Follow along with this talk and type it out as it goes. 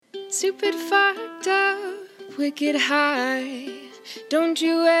Stupid, fucked up, wicked high. Don't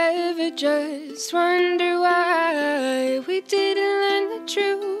you ever just wonder why we didn't learn the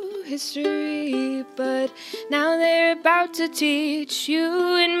true history, but now they're about to teach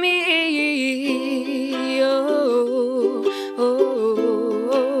you and me. Oh, oh,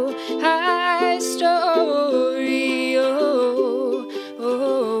 oh, high story. Oh,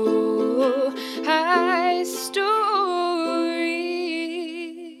 oh, high story.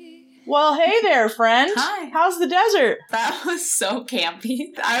 Well, hey there, friend. Hi. How's the desert? That was so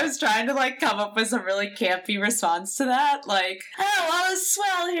campy. I was trying to, come up with some really campy response to that. Oh, well, it's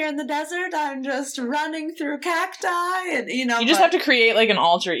swell here in the desert. I'm just running through cacti and, You just have to create, an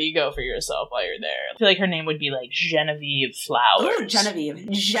alter ego for yourself while you're there. I feel like her name would be, Genevieve Flowers. Ooh,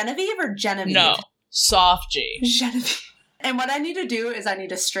 Genevieve. Genevieve or Genevieve? No. Soft G. Genevieve. And what I need to do is I need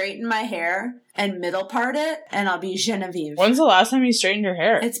to straighten my hair and middle part it, and I'll be Genevieve. When's the last time you straightened your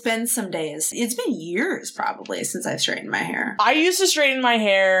hair? It's been some days. It's been years, probably, since I've straightened my hair. I used to straighten my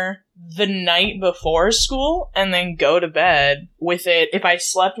hair the night before school and then go to bed with it, if I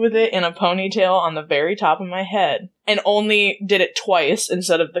slept with it in a ponytail on the very top of my head, and only did it twice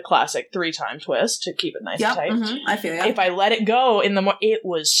instead of the classic 3-time twist to keep it nice and tight. Mm-hmm, I feel ya. If I let it go in the it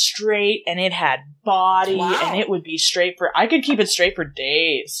was straight and it had body and it would be straight I could keep it straight for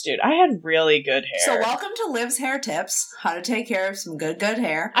days, dude. I had really good hair. So welcome to Liv's Hair Tips, how to take care of some good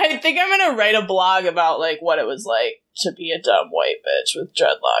hair. I think I'm gonna write a blog about what it was like to be a dumb white bitch with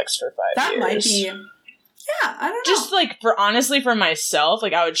dreadlocks for 5 years. That might be... Yeah, I don't know. Just for myself,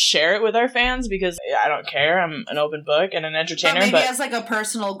 I would share it with our fans because I don't care. I'm an open book and an entertainer. But maybe as a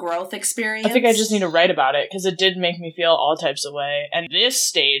personal growth experience. I think I just need to write about it because it did make me feel all types of way. And this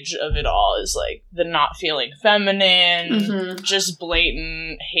stage of it all is the not feeling feminine, just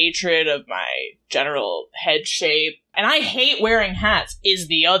blatant hatred of my general head shape. And I hate wearing hats is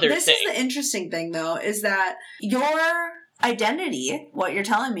the other thing. This is the interesting thing, though, is that your identity, what you're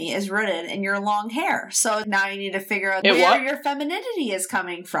telling me, is rooted in your long hair. So now you need to figure out where your femininity is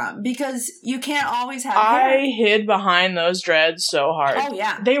coming from, because you can't always have hair. I hid behind those dreads so hard. Oh,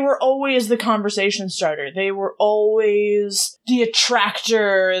 yeah. They were always the conversation starter. They were always the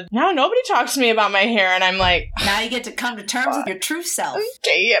attractor. Now nobody talks to me about my hair, and I'm like... Now you get to come to terms with your true self.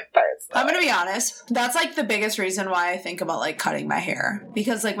 I'm gonna be honest. That's the biggest reason why I think about cutting my hair.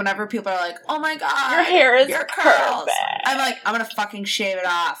 Because whenever people are like, oh my god, your hair is your curls. perfect. I'm I'm gonna fucking shave it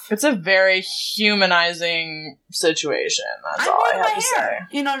off. It's a very humanizing situation. That's all I have to say.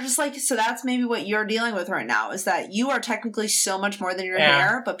 So that's maybe what you're dealing with right now, is that you are technically so much more than your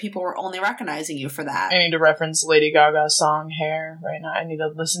hair, but people were only recognizing you for that. I need to reference Lady Gaga's song Hair right now. I need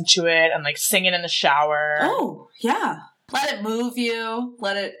to listen to it and sing it in the shower. Oh, yeah. Let it move you.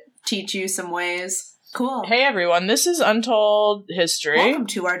 Let it teach you some ways. Cool. Hey everyone, this is Untold History. Welcome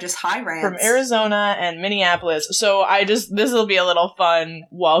to our Just High Rants. From Arizona and Minneapolis. So this will be a little fun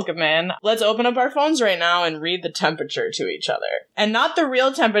welcome in. Let's open up our phones right now and read the temperature to each other. And not the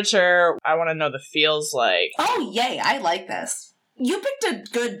real temperature. I want to know the feels like. Oh, yay. I like this. You picked a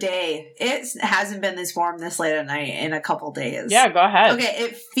good day. It hasn't been this warm this late at night in a couple days. Yeah, go ahead. Okay,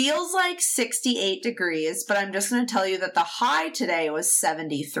 it feels like 68 degrees, but I'm just going to tell you that the high today was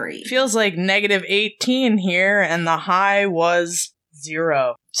 73. Feels like negative 18 here, and the high was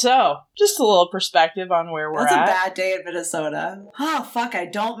 0. So, just a little perspective on where we're at. That's a bad day in Minnesota. Oh, fuck, I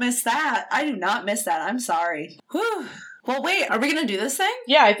don't miss that. I do not miss that. I'm sorry. Whew. Well, wait, are we going to do this thing?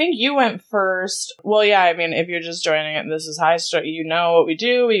 Yeah, I think you went first. Well, yeah, I mean, if you're just joining it, this is High Story. You know what we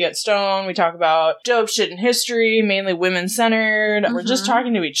do. We get stoned. We talk about dope shit in history, mainly women-centered. We're just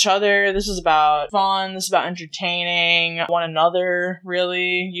talking to each other. This is about fun. This is about entertaining one another,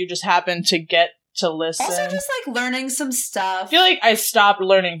 really. You just happen to get to listen. Also just learning some stuff. I feel like I stopped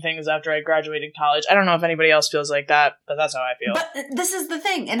learning things after I graduated college. I don't know if anybody else feels like that, but that's how I feel. But this is the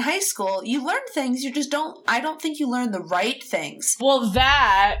thing. In high school, you learn things, you just don't... I don't think you learn the right things. Well,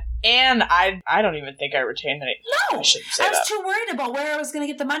 that... And I don't even think I retained any. No, I shouldn't say I was that. too worried about where I was going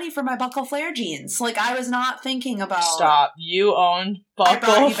to get the money for my Buckle Flare jeans. I was not thinking about... Stop. You owned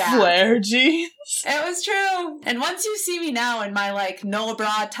Buckle Flare jeans? It was true. And once you see me now in my, Noah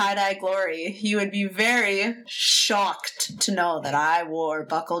Broad tie-dye glory, you would be very shocked to know that I wore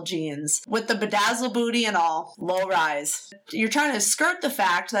buckle jeans with the bedazzle booty and all, low rise. You're trying to skirt the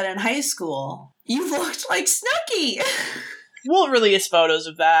fact that in high school, you looked like Snooki. We'll release photos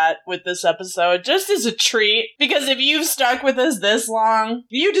of that with this episode, just as a treat, because if you've stuck with us this long,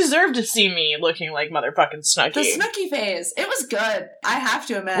 you deserve to see me looking like motherfucking Snooki. The Snooki phase. It was good. I have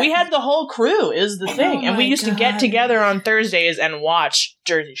to admit. We had the whole crew, is the thing, and we used to get together on Thursdays and watch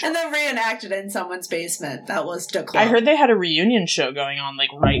Jersey Shore. And then reenact it in someone's basement. That was the club. I heard they had a reunion show going on, like,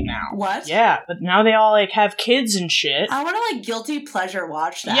 right now. What? Yeah, but now they all, like, have kids and shit. I want to, like, guilty pleasure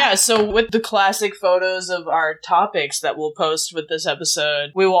watch that. Yeah, so with the classic photos of our topics that we'll post with this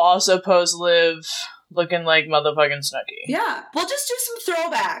episode, we will also post Liv looking like motherfucking Snooki. Yeah. We'll just do some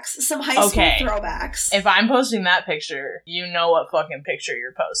throwbacks. Some high school throwbacks. If I'm posting that picture, you know what fucking picture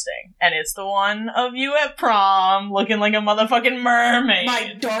you're posting. And it's the one of you at prom looking like a motherfucking mermaid.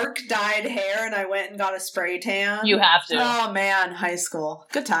 My dark dyed hair and I went and got a spray tan. You have to. Oh man, high school.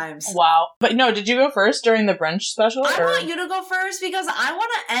 Good times. Wow. But no, did you go first during the brunch special? I want you to go first because I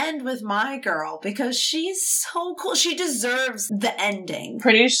want to end with my girl because she's so cool. She deserves the ending.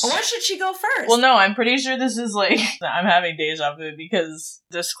 Or should she go first? Well, no, I'm pretty sure this is like, I'm having deja vu because,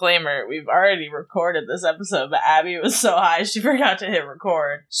 disclaimer, we've already recorded this episode, but Abby was so high she forgot to hit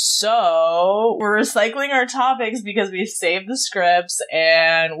record. So, we're recycling our topics because we saved the scripts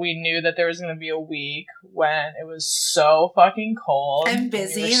and we knew that there was going to be a week when it was so fucking cold. And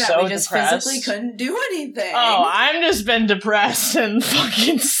busy we that we just physically couldn't do anything. Oh, I've just been depressed and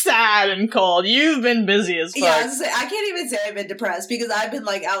fucking sad and cold. You've been busy as fuck. Yeah, I can't even say I've been depressed because I've been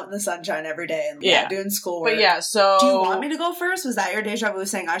like out in the sunshine every day and doing schoolwork. But yeah, so... Do you want me to go first? Was that your deja vu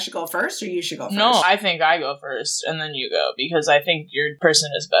saying I should go first or you should go first? No, I think I go first and then you go because I think your person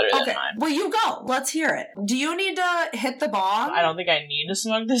is better than mine. Well, you go. Let's hear it. Do you need to hit the bong? I don't think I need to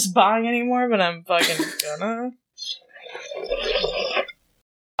smoke this bong anymore, but I'm fucking gonna.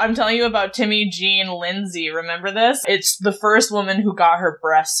 I'm telling you about Timmy Jean Lindsay. Remember this? It's the first woman who got her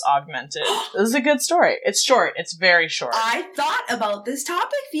breasts augmented. This is a good story. It's short. It's very short. I thought about this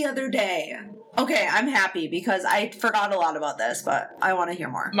topic the other day. Okay, I'm happy because I forgot a lot about this, but I want to hear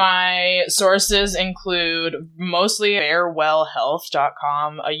more. My sources include mostly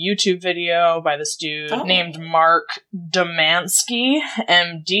farewellhealth.com, a YouTube video by this dude named Mark Domansky,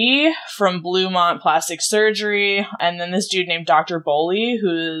 MD, from Bluemont Plastic Surgery, and then this dude named Dr. Boley,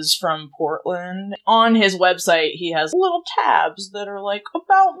 who's from Portland. On his website, he has little tabs that are like,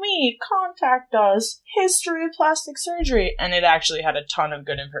 about me, contact us, history of plastic surgery, and it actually had a ton of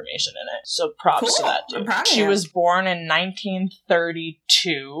good information in it. So props to that dude. She was born in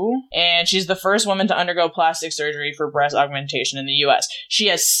 1932, and she's the first woman to undergo plastic surgery for breast augmentation in the U.S. She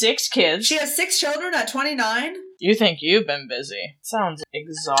has 6 kids. She has 6 children at 29? You think you've been busy. Sounds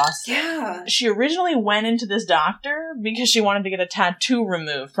exhausting. Yeah. She originally went into this doctor because she wanted to get a tattoo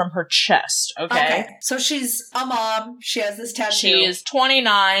removed from her chest, okay? So she's a mom. She has this tattoo. She is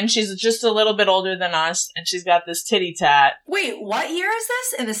 29. She's just a little bit older than us, and she's got this titty tat. Wait, what year is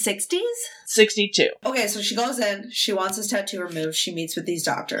this? In the 60s? 62. Okay, so she goes in. She wants this tattoo removed. She meets with these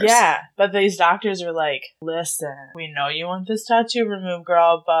doctors. Yeah, but these doctors are like, listen, we know you want this tattoo removed,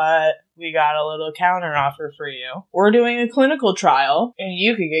 girl, but we got a little counter offer for you. We're doing a clinical trial, and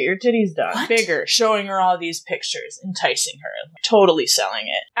you could get your titties done. What? Bigger, showing her all these pictures, enticing her, totally selling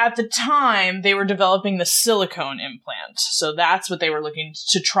it. At the time, they were developing the silicone implant, so that's what they were looking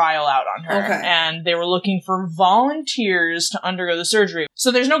to trial out on her. Okay. And they were looking for volunteers to undergo the surgery.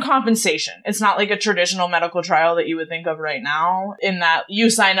 So there's no compensation. It's not like a traditional medical trial that you would think of right now, in that you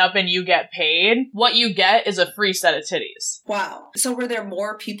sign up and you get paid. What you get is a free set of titties. Wow. So were there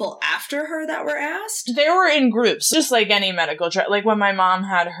more people after her that were asked? They were in groups, just like any medical trial. Like when my mom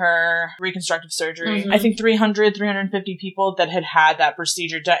had her reconstructive surgery, I think 350 people that had that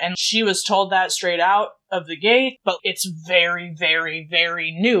procedure done. And she was told that straight out of the gate, but it's very, very,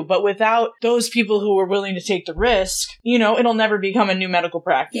 very new. But without those people who were willing to take the risk, you know, it'll never become a new medical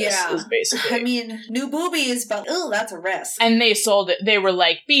practice, is basically. I mean, new boobies, but that's a risk. And they sold it. They were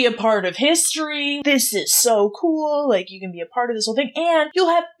like, be a part of history. This is so cool. Like, you can be a part of this whole thing. And you'll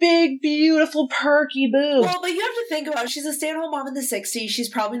have big, beautiful, perky boobs. Well, but you have to think about it. She's a stay-at-home mom in the 60s. She's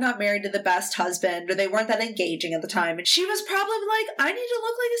probably not married to the best husband, or they weren't that engaging at the time. And she was probably like, I need to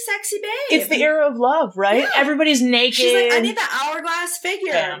look like a sexy babe. It's the era of love, right? Yeah. Everybody's naked. She's like, I need the hourglass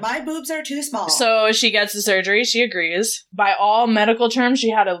figure. Yeah. My boobs are too small. So she gets the surgery. She agrees. By all medical terms,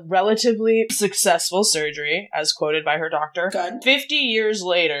 she had a relatively successful surgery, as quoted by her doctor. Good. 50 years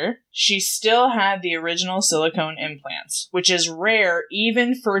later, she still had the original silicone implants, which is rare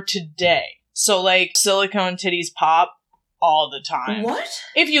even for today. So, like, silicone titties pop all the time. What?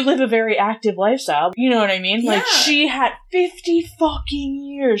 If you live a very active lifestyle, you know what I mean? Yeah. Like, she had 50 fucking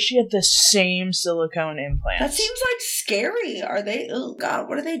years. She had the same silicone implants. That seems like scary. Are they? Oh God,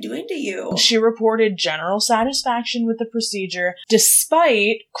 what are they doing to you? She reported general satisfaction with the procedure,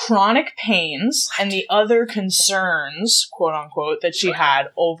 despite chronic pains and the other concerns, quote unquote, that she had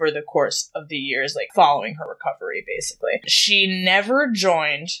over the course of the years, like following her recovery, basically. She never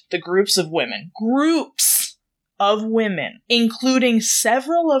joined the groups of women, including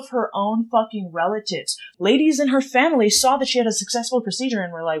several of her own fucking relatives. Ladies in her family saw that she had a successful procedure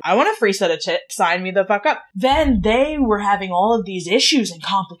and were like, I want a free set of tits, sign me the fuck up. Then they were having all of these issues and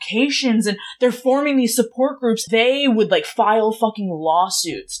complications, and they're forming these support groups. They would like file fucking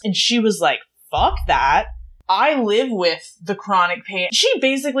lawsuits. And she was like, fuck that. I live with the chronic pain. She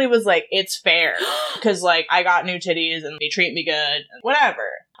basically was like, it's fair. Because, like, I got new titties and they treat me good. And whatever.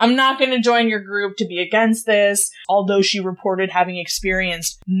 I'm not going to join your group to be against this. Although she reported having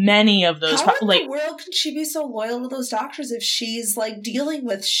experienced many of those. How in the world can she be so loyal to those doctors if she's, like, dealing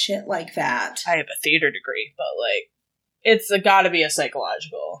with shit like that? I have a theater degree, but, like, it's gotta be a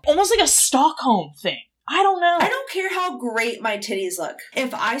psychological. Almost like a Stockholm thing. I don't know. I don't care how great my titties look.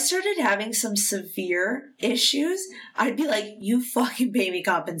 If I started having some severe issues, I'd be like, you fucking pay me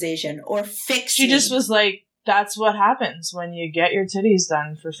compensation or fix She me. just was like, that's what happens when you get your titties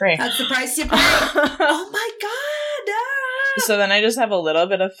done for free. That's the price you pay. Oh my God. Ah. So then I just have a little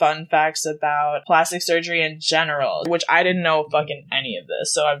bit of fun facts about plastic surgery in general, which I didn't know fucking any of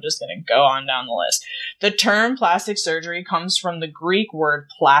this, so I'm just gonna go on down the list. The term plastic surgery comes from the Greek word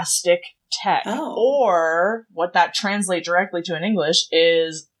plastic tech, or what that translates directly to in English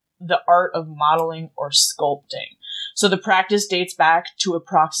is the art of modeling or sculpting. So the practice dates back to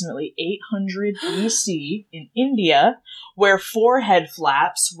approximately 800 BC in India, where forehead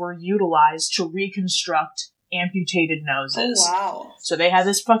flaps were utilized to reconstruct amputated noses. Oh, wow. So they had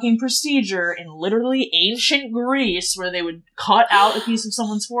this fucking procedure in literally ancient Greece where they would cut out a piece of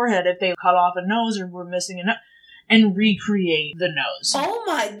someone's forehead if they cut off a nose or were missing a nose, and recreate the nose. Oh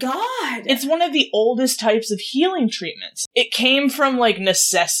my God! It's one of the oldest types of healing treatments. It came from, like,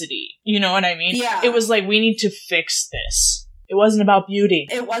 necessity. You know what I mean? Yeah. It was like, we need to fix this. It wasn't about beauty.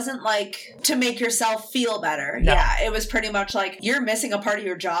 It wasn't like to make yourself feel better. No. Yeah, it was pretty much like, you're missing a part of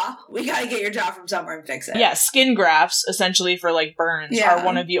your jaw. We gotta get your jaw from somewhere and fix it. Yeah, skin grafts, essentially for, like, burns, Yeah. are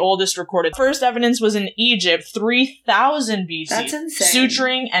one of the oldest recorded. First evidence was in Egypt, 3000 BC. That's insane.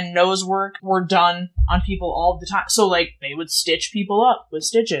 Suturing and nose work were done on people all the time. So, like, they would stitch people up with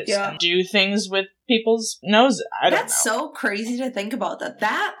stitches. Yeah. And do things with people's noses. I don't know. That's so crazy to think about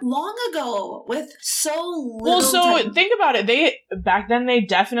that long ago with so little Well, so time. think about it. Back then they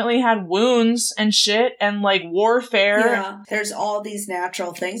definitely had wounds and shit and, like, warfare. Yeah, there's all these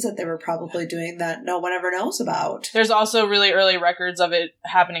natural things that they were probably doing that no one ever knows about. There's also really early records of it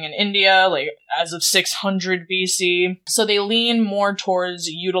happening in India, like as of 600 BC. So they lean more towards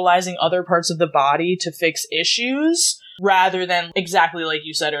utilizing other parts of the body to fix issues, rather than, exactly like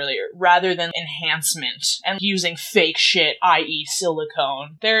you said earlier, rather than enhancement and using fake shit, i.e.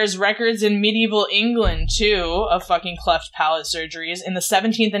 silicone. There's records in medieval England, too, of fucking cleft palate surgeries. In the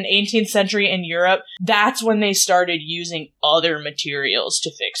 17th and 18th century in Europe, that's when they started using other materials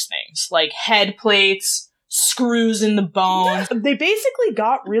to fix things, like head plates, screws in the bone. They basically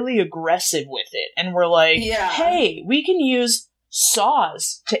got really aggressive with it and were like, hey, we can use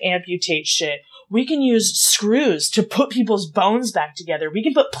saws to amputate shit. We can use screws to put people's bones back together. We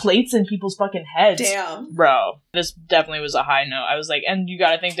can put plates in people's fucking heads. Damn. Bro, this definitely was a high note. I was like, and you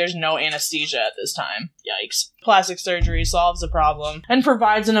gotta think there's no anesthesia at this time. Yikes. Plastic surgery solves the problem and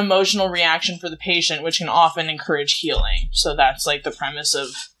provides an emotional reaction for the patient, which can often encourage healing. So that's like the premise of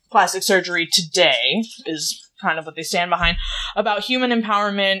plastic surgery today, is kind of what they stand behind. About human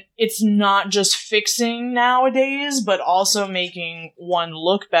empowerment, it's not just fixing nowadays, but also making one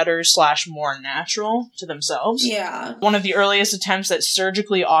look better / more natural to themselves. Yeah. One of the earliest attempts at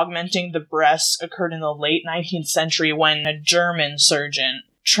surgically augmenting the breasts occurred in the late 19th century when a German surgeon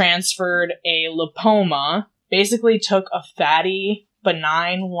transferred a lipoma, basically took a fatty,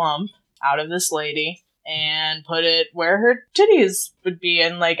 benign lump out of this lady and put it where her titties would be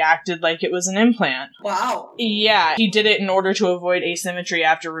and, like, acted like it was an implant. Wow. Yeah, he did it in order to avoid asymmetry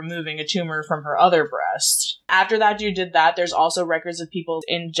after removing a tumor from her other breast. After that dude did that, there's also records of people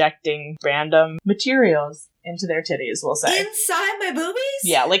injecting random materials into their titties, we'll say. Inside my boobies?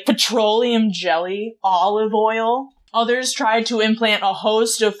 Yeah, like petroleum jelly, olive oil, Others tried to implant a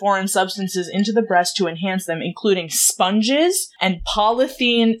host of foreign substances into the breast to enhance them, including sponges and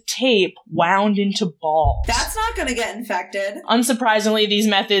polythene tape wound into balls. That's not going to get infected. Unsurprisingly, these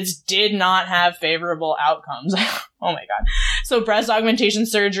methods did not have favorable outcomes. Oh my god. So breast augmentation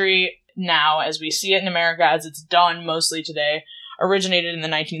surgery now, as we see it in America, as it's done mostly today, originated in the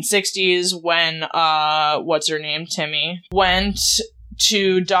 1960s when, what's her name? Timmy. Went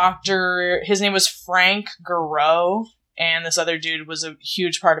to his name was Frank Garreau. And this other dude was a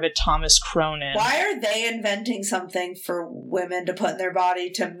huge part of it, Thomas Cronin. Why are they inventing something for women to put in their body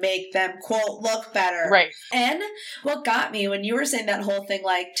to make them, quote, look better? Right. And what got me when you were saying that whole thing,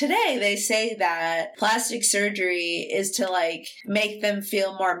 like, today they say that plastic surgery is to, like, make them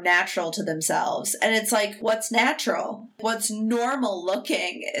feel more natural to themselves. And it's like, what's natural? What's normal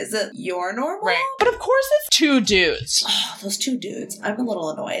looking? Is it your normal? Right. But of course it's two dudes. Oh, those two dudes. I'm a little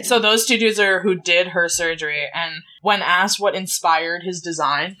annoyed. So those two dudes are who did her surgery, and when asked what inspired his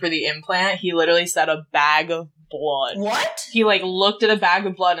design for the implant, he literally said a bag of blood. What? He, like, looked at a bag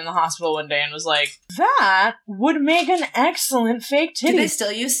of blood in the hospital one day and was like, that would make an excellent fake titty. Do they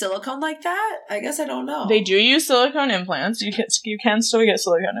still use silicone like that? I guess I don't know. They do use silicone implants. You can still get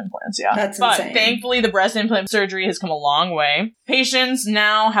silicone implants, yeah. That's but insane. Thankfully, the breast implant surgery has come a long way. Patients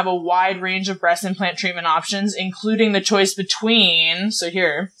now have a wide range of breast implant treatment options, including the choice between,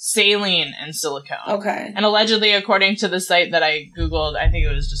 saline and silicone. Okay. And allegedly, according to the site that I Googled, I think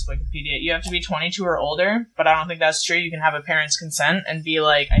it was just Wikipedia, you have to be 22 or older, but I don't think that's true. You can have a parent's consent and be,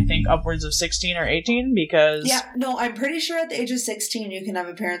 like, I think upwards of 16 or 18 because... Yeah, no, I'm pretty sure at the age of 16 you can have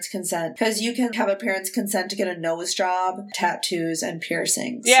a parent's consent. Because you can have a parent's consent to get a nose job, tattoos, and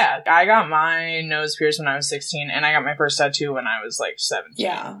piercings. Yeah, I got my nose pierced when I was 16, and I got my first tattoo when I was, like, 17.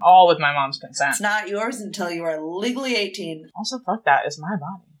 Yeah. All with my mom's consent. It's not yours until you are legally 18. Also, fuck that. It's my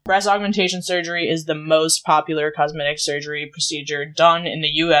body. Breast augmentation surgery is the most popular cosmetic surgery procedure done in the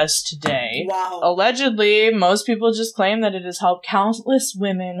U.S. today. Wow. Allegedly, most people just claim that it has helped countless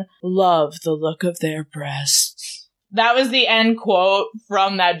women love the look of their breasts. That was the end quote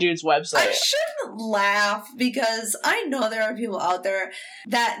from that dude's website. I shouldn't laugh because I know there are people out there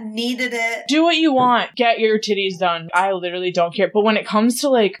that needed it. Do what you want. Get your titties done. I literally don't care. But when it comes to,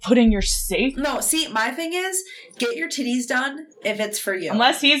 like, putting your safe... No, see, my thing is, get your titties done if it's for you.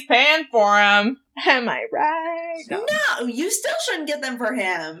 Unless he's paying for them. Am I right? No, you still shouldn't get them for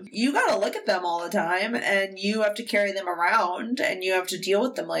him. You gotta look at them all the time, and you have to carry them around, and you have to deal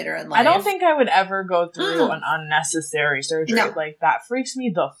with them later in life. I don't think I would ever go through an unnecessary surgery. No. Like, that freaks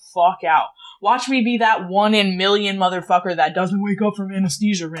me the fuck out. Watch me be that 1 in a million motherfucker that doesn't wake up from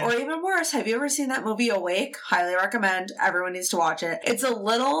anesthesia rinse. Or even worse, have you ever seen that movie Awake? Highly recommend. Everyone needs to watch it. It's a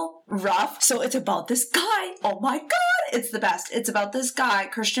little rough. So it's about this guy. Oh my god, it's the best. It's about this guy.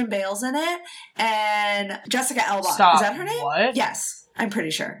 Christian Bale's in it. And Jessica Alba. Stop. Is that her name? What? Yes. I'm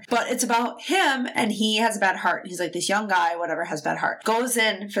pretty sure. But it's about him, and he has a bad heart. He's like this young guy, whatever, has bad heart. Goes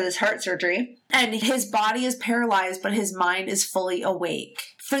in for this heart surgery, and his body is paralyzed, but his mind is fully awake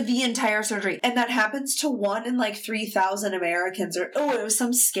for the entire surgery. And that happens to 1 in like 3,000 Americans. It was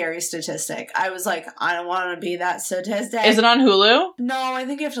some scary statistic. I was like, I don't want to be that statistic. Is it on Hulu? No, I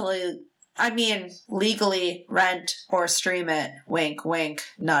think you have to legally rent or stream it. Wink, wink,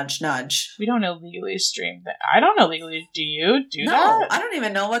 nudge, nudge. We don't illegally stream that. I don't illegally. Do you do No, that? I don't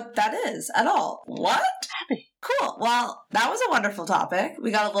even know what that is at all. What? Happy. Cool. Well, that was a wonderful topic.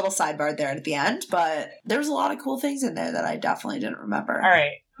 We got a little sidebar there at the end, but there's a lot of cool things in there that I definitely didn't remember. All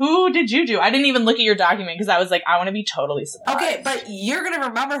right. Who did you do? I didn't even look at your document because I was like, I want to be totally surprised. Okay, but you're going to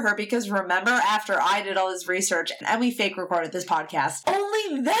remember her because remember after I did all this research and we fake recorded this podcast,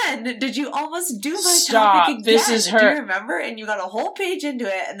 only then did you almost do my topic again. This is her. Do you remember? And you got a whole page into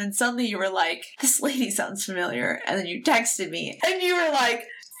it and then suddenly you were like, this lady sounds familiar. And then you texted me and you were like,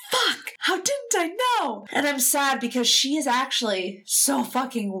 fuck, how didn't I know? And I'm sad because she is actually so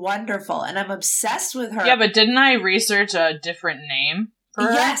fucking wonderful and I'm obsessed with her. Yeah, but didn't I research a different name?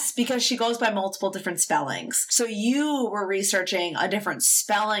 Yes, because she goes by multiple different spellings. So you were researching a different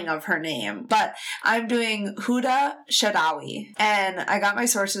spelling of her name, but I'm doing Huda Shadawi. And I got my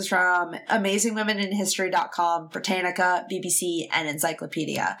sources from AmazingWomenInHistory.com, Britannica, BBC, and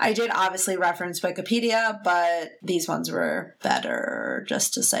Encyclopedia. I did obviously reference Wikipedia, but these ones were better,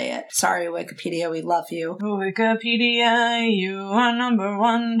 just to say it. Sorry, Wikipedia, we love you. Wikipedia, you are number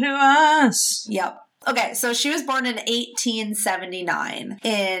one to us. Yep. Okay, so she was born in 1879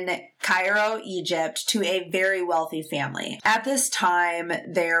 in Cairo, Egypt, to a very wealthy family. At this time,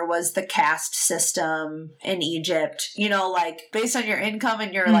 there was the caste system in Egypt. You know, like based on your income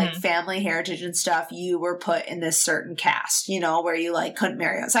and your like family heritage and stuff, you were put in this certain caste, you know, where you like couldn't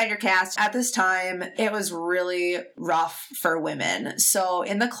marry outside your caste. At this time, it was really rough for women. So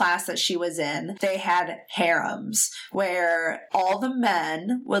in the class that she was in, they had harems where all the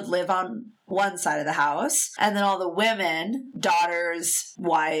men would live on one side of the house, and then all the women, daughters,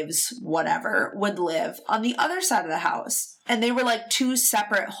 wives, whatever, would live on the other side of the house. And they were like two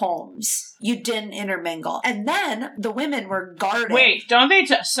separate homes. You didn't intermingle. And then the women were guarded. Wait, don't they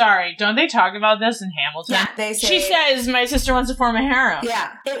talk about this in Hamilton? Yeah, they say... She says, my sister wants to form a harem.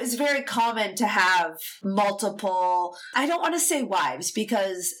 Yeah, it was very common to have multiple, I don't want to say wives,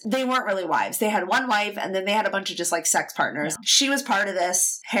 because they weren't really wives. They had one wife, and then they had a bunch of just like sex partners. Yeah. She was part of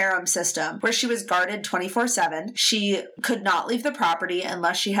this harem system, where she was guarded 24/7. She could not leave the property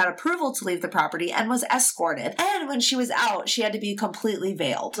unless she had approval to leave the property, and was escorted. And when she was out, she had to be completely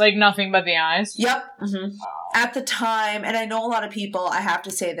veiled. Like nothing but the eyes? Yep. Mm-hmm. At the time, and I know a lot of people, I have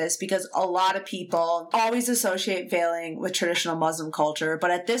to say this because a lot of people always associate veiling with traditional Muslim culture, but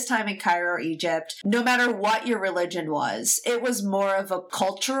at this time in Cairo, Egypt, no matter what your religion was, it was more of a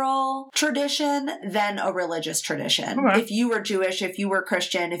cultural tradition than a religious tradition. Okay. If you were Jewish, if you were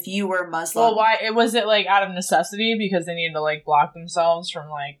Christian, if you were Muslim. Well, why was it like out of necessity because they needed to like block themselves from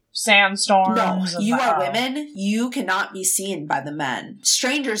like sandstorms? No, you are women. You cannot be seen by the men.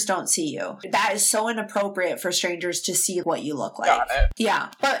 Strangers don't see you. That is so inappropriate for strangers to see what you look like. Got it. Yeah,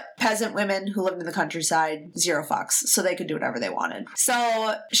 but peasant women who lived in the countryside, zero fucks, so they could do whatever they wanted.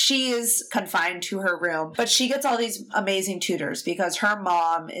 So she is confined to her room, but she gets all these amazing tutors because her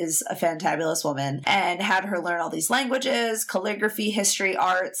mom is a fantabulous woman and had her learn all these languages, calligraphy, history,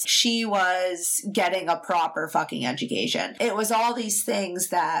 arts. She was getting a proper fucking education. It was all these things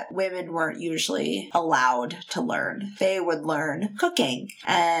that women weren't usually allowed to learn. They would learn cooking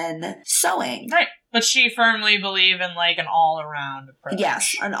and sewing. Right. But she firmly believed in, like, an all-around approach.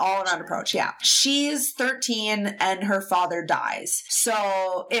 Yes, an all-around approach, yeah. She's 13 and her father dies.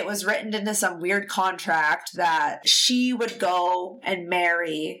 So it was written into some weird contract that she would go and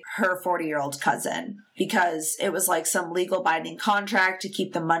marry her 40-year-old cousin. Because it was like some legal binding contract to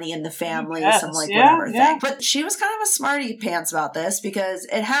keep the money in the family, some like whatever thing. But she was kind of a smarty pants about this because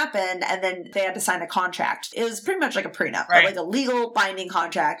it happened and then they had to sign a contract. It was pretty much like a prenup, but like a legal binding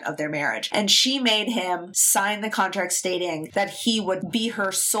contract of their marriage. And she made him sign the contract stating that he would be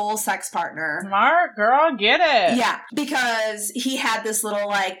her sole sex partner. Smart girl, get it. Yeah, because he had this little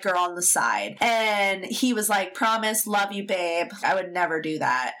like girl on the side. And he was like, promise, love you, babe. I would never do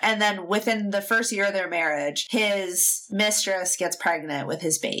that. And then within the first year of their marriage, his mistress gets pregnant with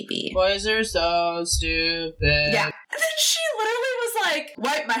his baby. Boys are so stupid. Yeah. And then she literally was like,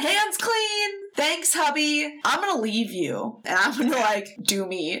 wipe my hands clean. Thanks, hubby. I'm gonna leave you. And I'm gonna, like, do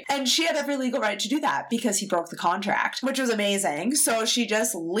me. And she had every legal right to do that because he broke the contract, which was amazing. So she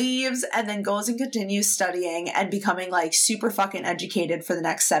just leaves and then goes and continues studying and becoming, like, super fucking educated for the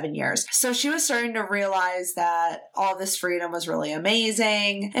next 7 years. So she was starting to realize that all this freedom was really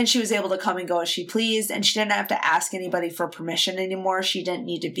amazing. And she was able to come and go as she pleased. And she didn't have to ask anybody for permission anymore. She didn't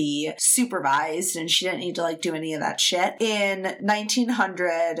need to be supervised. And she didn't need to, like, do any of that shit. In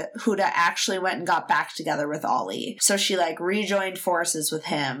 1900, Huda actually went and got back together with Ali. So she like rejoined forces with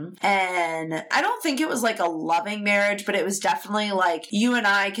him. And I don't think it was like a loving marriage, but it was definitely like you and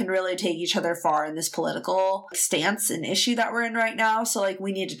I can really take each other far in this political stance and issue that we're in right now. So like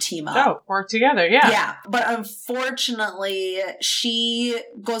we need to team up. Oh, work together. Yeah. Yeah. But unfortunately, she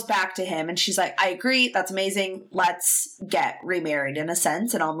goes back to him and she's like, I agree. That's amazing. Let's get remarried in a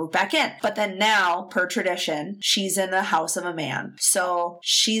sense and I'll move back in. But then now, per tradition, she's in the house of a man. So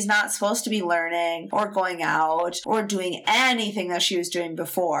she's not supposed to be learning or going out or doing anything that she was doing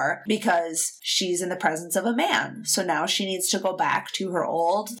before because she's in the presence of a man. So now she needs to go back to her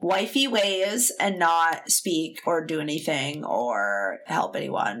old wifey ways and not speak or do anything or help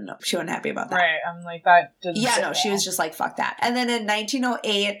anyone. She wasn't happy about that. Right. I'm like, that didn't she was just like, fuck that. And then in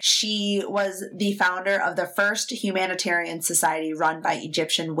 1908, she was the founder of the first humanitarian society run by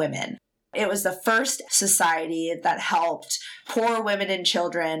Egyptian women. It was the first society that helped poor women and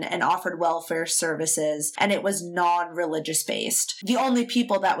children and offered welfare services, and it was non-religious based. The only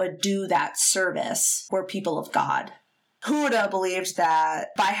people that would do that service were people of God. Huda believed that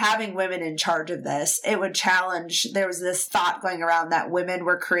by having women in charge of this, it would challenge, there was this thought going around that women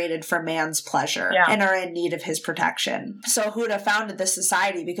were created for man's pleasure and are in need of his protection. So Huda founded this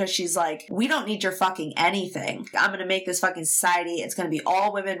society because she's like, we don't need your fucking anything. I'm going to make this fucking society. It's going to be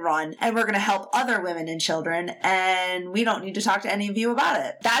all women run, and we're going to help other women and children, and we don't need to talk to any of you about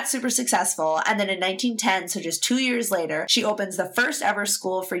it. That's super successful. And then in 1910, so just 2 years later, she opens the first ever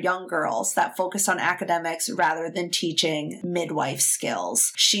school for young girls that focused on academics rather than teaching midwife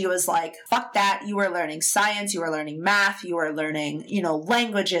skills. She was like, fuck that. You are learning science, you are learning math, you are learning,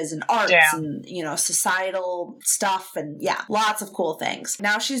 languages and arts and, societal stuff and lots of cool things.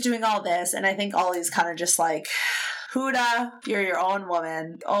 Now she's doing all this, and I think Ollie's kind of just like, Huda, you're your own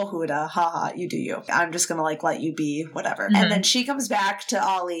woman. Oh, Huda, haha, you do you. I'm just gonna let you be, whatever. Mm-hmm. And then she comes back to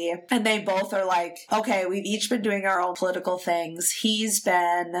Ollie, and they both are like, okay, we've each been doing our own political things. He's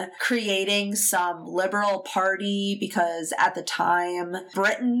been creating some liberal party because at the time,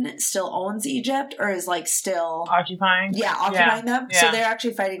 Britain still owns Egypt, or is still occupying. Yeah, occupying them. Yeah. So they're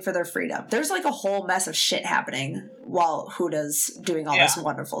actually fighting for their freedom. There's a whole mess of shit happening while Huda's doing all this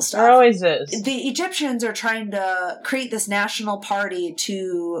wonderful stuff. There always is. The Egyptians are trying to create this national party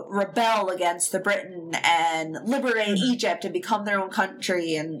to rebel against the Britain and liberate Egypt and become their own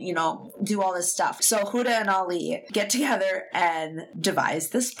country and, do all this stuff. So Huda and Ali get together and devise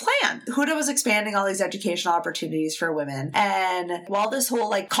this plan. Huda was expanding all these educational opportunities for women. And while this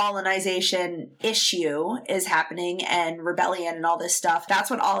whole colonization issue is happening and rebellion and all this stuff, that's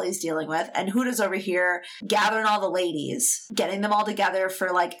what Ollie's dealing with. And Huda's over here gathering all the ladies, getting them all together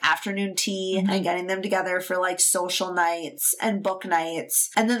for afternoon tea and getting them together for social nights and book nights.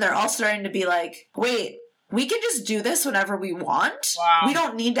 And then they're all starting to be like, wait, we can just do this whenever we want. Wow. We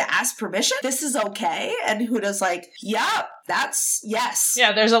don't need to ask permission. This is okay. And Huda's like, yeah, yes.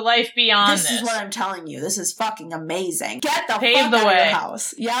 Yeah, there's a life beyond this. This is what I'm telling you. This is fucking amazing. Get the Pave fuck the out way. of your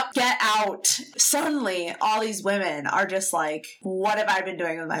house. Yep, get out. Suddenly, all these women are just like, what have I been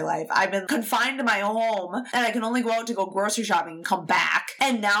doing with my life? I've been confined to my home, and I can only go out to go grocery shopping and come back.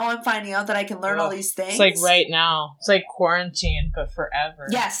 And now I'm finding out that I can learn all these things. It's right now. It's like quarantine, but forever.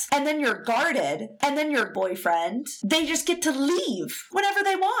 Yes. And then you're guarded, and then your boyfriend, they just get to leave whenever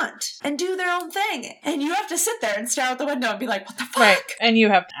they want and do their own thing. And you have to sit there and stare out the window and be like, what the fuck? Right. And you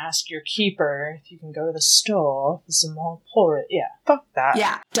have to ask your keeper if you can go to the store for some more porridge. Yeah. Fuck that.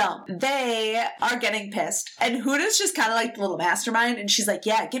 Yeah. Dumb. They are getting pissed. And Huda's just kind of the little mastermind. And she's like,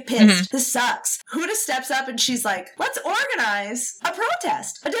 yeah, get pissed. Mm-hmm. This sucks. Huda steps up and she's like, let's organize a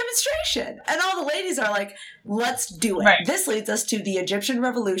protest, a demonstration. And all the ladies are like, let's do it. Right. This leads us to the Egyptian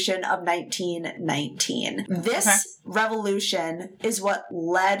Revolution of 1919. This revolution is what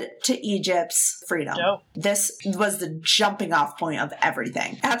led to Egypt's freedom. Dope. This was the jumping off point of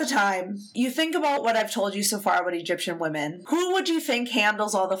everything. At the time, you think about what I've told you so far about Egyptian women. Who would you think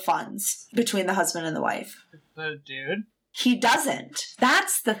handles all the funds between the husband and the wife? The dude. He doesn't.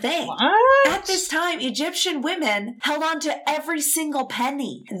 That's the thing. What? At this time, Egyptian women held on to every single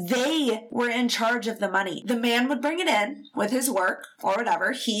penny. They were in charge of the money. The man would bring it in with his work or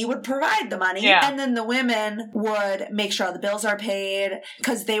whatever. He would provide the money. Yeah. And then the women would make sure all the bills are paid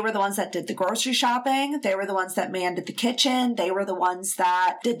because they were the ones that did the grocery shopping. They were the ones that manned the kitchen. They were the ones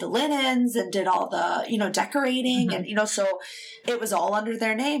that did the linens and did all the, decorating. Mm-hmm. And, so it was all under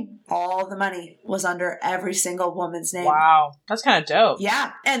their name. All the money was under every single woman's name. Wow. That's kind of dope.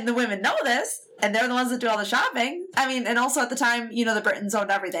 Yeah. And the women know this. And they're the ones that do all the shopping. I mean, and also at the time, the Britons owned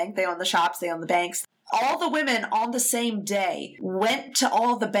everything. They owned the shops. They owned the banks. All the women on the same day went to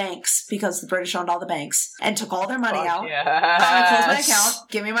all the banks because the British owned all the banks and took all their money out. Yes. I'm going to close my account.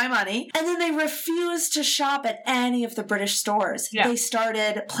 Give me my money. And then they refused to shop at any of the British stores. Yeah. They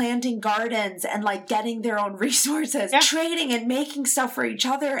started planting gardens and getting their own resources, trading and making stuff for each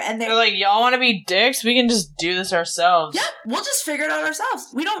other. And they're like, y'all want to be dicks? We can just do this ourselves. Yeah, we'll just figure it out ourselves.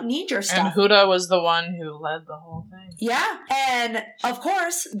 We don't need your stuff. And Huda was the one who led the whole thing. Yeah. And of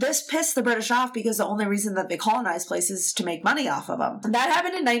course, this pissed the British off because the only reason that they colonized places is to make money off of them. And that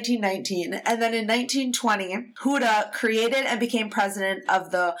happened in 1919. And then in 1920, Huda created and became president of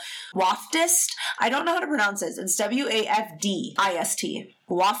the Wafdist. I don't know how to pronounce this. It's W-A-F-D-I-S-T.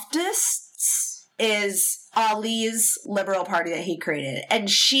 Wafdists is Ali's liberal party that he created. And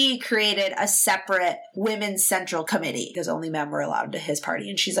she created a separate women's central committee because only men were allowed to his party.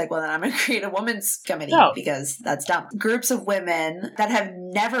 And she's like, well, then I'm going to create a women's committee because that's dumb. Groups of women that have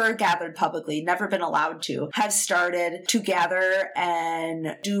never gathered publicly, never been allowed to, have started to gather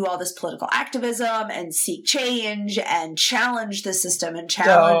and do all this political activism and seek change and challenge the system and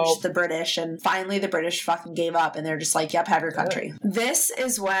challenge the British. And finally, the British fucking gave up and they're just like, yep, have your country. This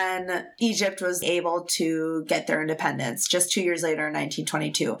is when Egypt was able to to get their independence just 2 years later in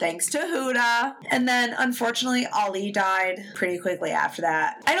 1922, thanks to Huda. And then, unfortunately, Ali died pretty quickly after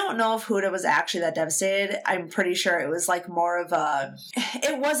that. I don't know if Huda was actually that devastated. I'm pretty sure it was like more of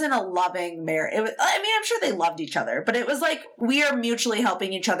it wasn't a loving marriage. I'm sure they loved each other, but it was like, we are mutually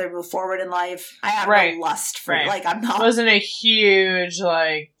helping each other move forward in life. I have no lust for it. Like, I'm not. It wasn't a huge,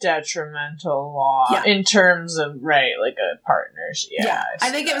 like, detrimental law in terms of, like a partnership. Yeah. I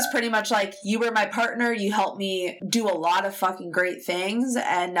think it was pretty much like, you were my partner, you helped me do a lot of fucking great things,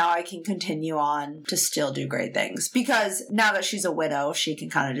 and now I can continue on to still do great things. Because now that she's a widow, she can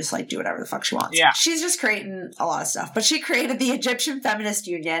kind of just, like, do whatever the fuck she wants. Yeah. She's just creating a lot of stuff. But she created the Egyptian Feminist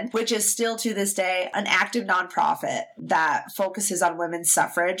Union, which is still to this day an active nonprofit that focuses on women's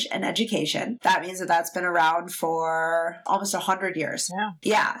suffrage and education. That means that that's been around for almost 100 years.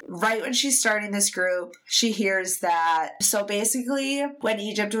 Yeah. Right when she's starting this group, she hears that. So basically, when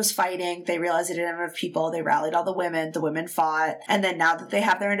Egypt was fighting, they realized they didn't have enough people. They rallied all the women fought. And then now that they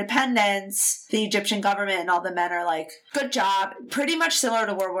have their independence, the Egyptian government and all the men are like, good job. Pretty much similar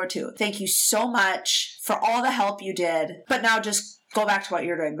to World War II. Thank you so much for all the help you did. But now just go back to what you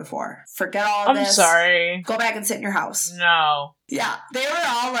were doing before. Forget all of this. I'm sorry. Go back and sit in your house. No. Yeah. They were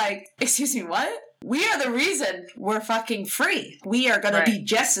all like, excuse me, what? We are the reason we're fucking free. We are going to be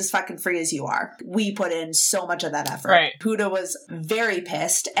just as fucking free as you are. We put in so much of that effort. Huda was very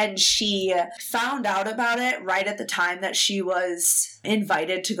pissed, and she found out about it right at the time that she was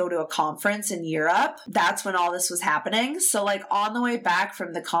invited to go to a conference in Europe. That's when all this was happening. So, like, on the way back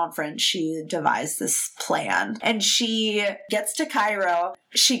from the conference, she devised this plan, and she gets to Cairo.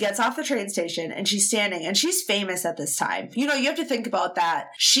 She gets off the train station and she's standing, and she's famous at this time. You know, you have to think about that.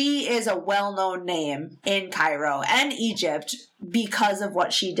 She is a well-known name in Cairo and Egypt because of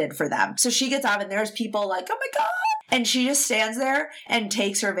what she did for them. So she gets off and there's people like, oh my God. And she just stands there and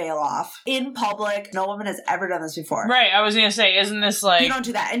takes her veil off in public. No woman has ever done this before. Right. I was going to say, isn't this like... You don't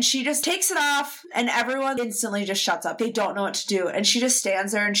do that. And she just takes it off and everyone instantly just shuts up. They don't know what to do. And she just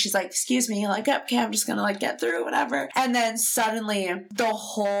stands there and she's like, excuse me, like, okay, I'm just going to like get through, whatever. And then suddenly the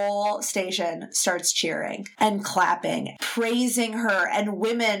whole station starts cheering and clapping, praising her. And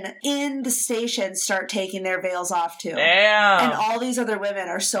women in the station start taking their veils off too. Damn. And all these other women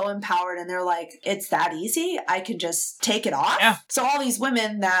are so empowered and they're like, it's that easy? I can just take it off. Yeah. So all these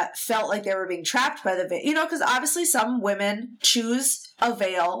women that felt like they were being trapped by the veil, you know, because obviously some women choose a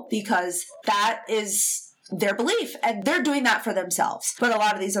veil because that is their belief and they're doing that for themselves. But a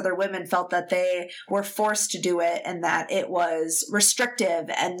lot of these other women felt that they were forced to do it and that it was restrictive,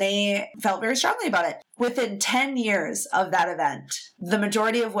 and they felt very strongly about it. Within 10 years of that event, the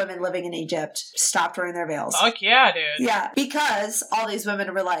majority of women living in Egypt stopped wearing their veils. Fuck yeah, dude. Yeah, because all these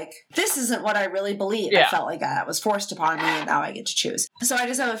women were like, this isn't what I really believe. Yeah. I felt like that was forced upon me and now I get to choose. So I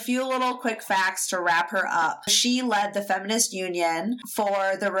just have a few little quick facts to wrap her up. She led the Feminist Union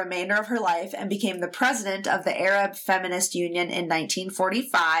for the remainder of her life and became the president of the Arab Feminist Union in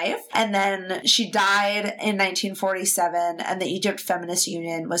 1945. And then she died in 1947 and the Egypt Feminist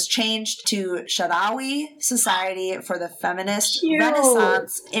Union was changed to Shadawi Society for the Feminist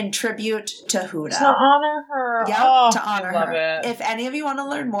Renaissance in tribute to Huda. To honor her. Yep, oh, to honor I love her. It. If any of you want to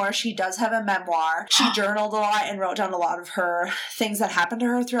learn more, she does have a memoir. She journaled a lot and wrote down a lot of her things that happened to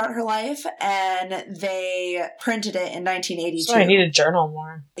her throughout her life, and they printed it in 1982. So I need to journal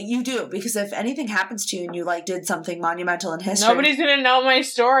more. You do, because if anything happens to you and you like did something monumental in history, nobody's gonna know my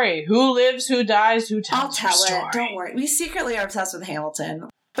story. Who lives, who dies, who tells I'll tell your it. story. Don't worry. We secretly are obsessed with Hamilton.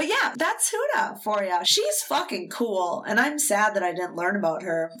 But yeah, that's Huda for you. She's fucking cool, and I'm sad that I didn't learn about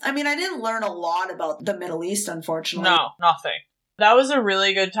her. I mean, I didn't learn a lot about the Middle East, unfortunately. No, nothing. That was a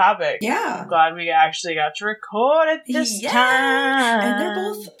really good topic. Yeah. I'm glad we actually got to record it this time. And they're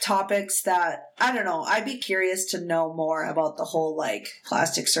both topics that, I don't know, I'd be curious to know more about the whole, like,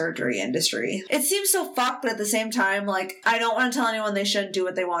 plastic surgery industry. It seems so fucked, but at the same time, like, I don't want to tell anyone they shouldn't do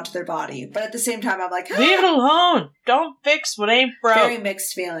what they want to their body. But at the same time, I'm like, leave it alone. Don't fix what ain't broke. Very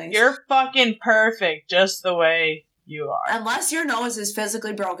mixed feelings. You're fucking perfect just the way you are. Unless your nose is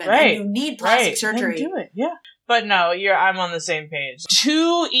physically broken right. and you need plastic surgery. Then do it, yeah. But no, I'm on the same page.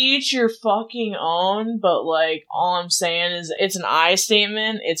 To each your fucking own, but like, all I'm saying is it's an I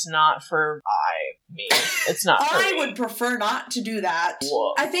statement. It's not for me. It's not for I me. would prefer not to do that.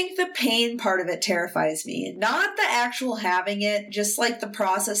 Whoa. I think the pain part of it terrifies me. Not the actual having it, just like the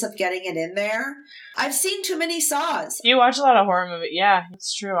process of getting it in there. I've seen too many Saws. You watch a lot of horror movies. Yeah,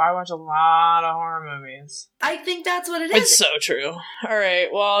 it's true. I watch a lot of horror movies. I think that's what it is. It's so true. All right.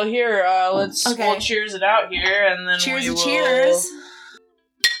 Well, here, we'll cheers it out here, and then cheers we will... Cheers.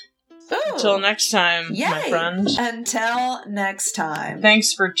 Until next time, my friend. Until next time.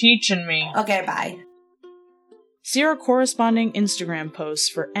 Thanks for teaching me. Okay, bye. See our corresponding Instagram posts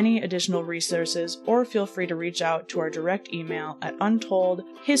for any additional resources, or feel free to reach out to our direct email at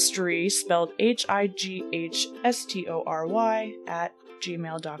untoldhistory, spelled HIGHSTORY,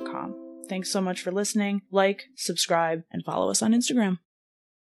 @gmail.com. Thanks so much for listening. Like, subscribe, and follow us on Instagram.